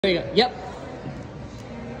There you go. Yep.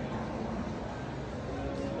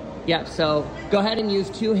 Yep, so go ahead and use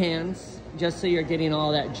 2 hands just so you're getting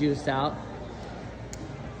all that juice out.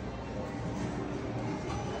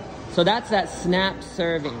 So that's that snap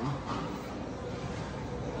serving.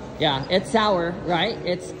 Yeah, it's sour, right?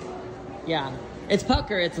 It's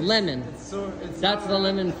pucker, it's lemon. That's the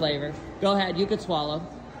lemon flavor. Go ahead, you could swallow.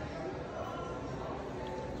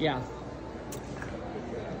 Yeah.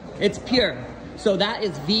 It's pure. So that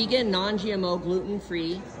is vegan, non-GMO,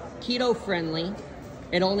 gluten-free, keto-friendly.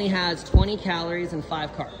 It only has 20 calories and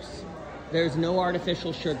 5 carbs. There's no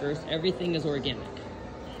artificial sugars. Everything is organic.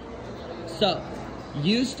 So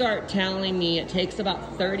you start telling me it takes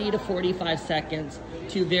about 30 to 45 seconds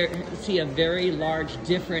to see a very large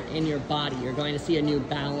difference in your body. You're going to see a new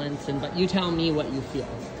balance, but you tell me what you feel.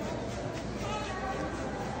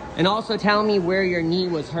 And also tell me where your knee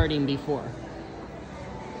was hurting before.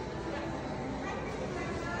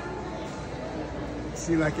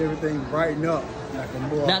 See, like everything brighten up, like a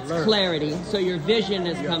more That's alert. Clarity. So your vision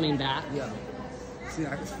is coming back. Yeah. See,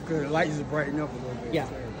 the light just brighten up a little bit. Yeah.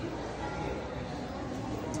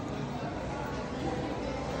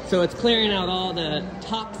 So it's clearing out all the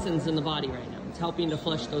toxins in the body right now. It's helping to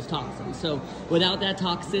flush those toxins. So without that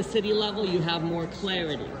toxicity level, you have more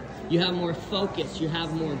clarity. You have more focus. You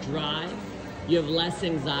have more drive. You have less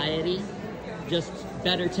anxiety. Just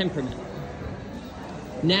better temperament.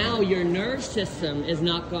 Now your nerve system is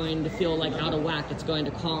not going to feel like out of whack. It's going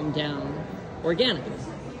to calm down organically.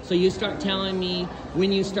 So you start telling me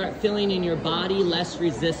when you start feeling in your body less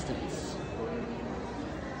resistance.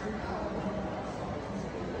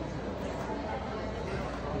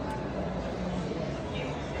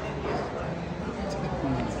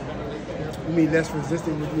 You mean less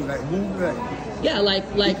resistant with me, like move like? Yeah, like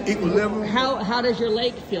equilibrium. How does your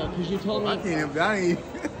leg feel? Because you told me. I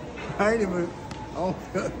ain't even. Oh.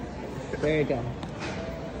 There you go.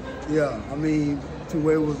 Yeah, I mean, to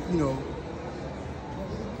where it was, you know.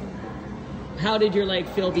 How did your leg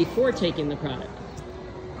feel before taking the product?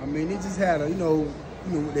 I mean, it just had a,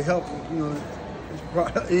 with the help,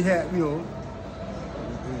 it had, it was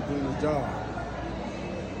doing the job.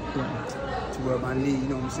 Yeah. To where my knee, you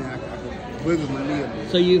know what I'm saying, I could wiggle my knee a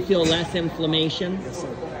bit. So you feel less inflammation? Yes,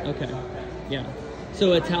 sir. Okay, yeah.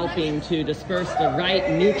 So it's helping to disperse the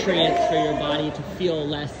right nutrients for your body to feel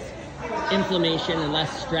less inflammation and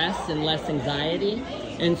less stress and less anxiety.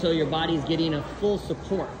 And so your body's getting a full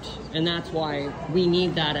support. And that's why we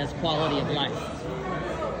need that as quality of life.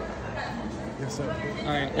 Yes, sir.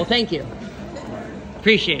 All right, well, thank you.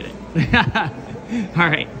 Appreciate it. All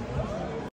right.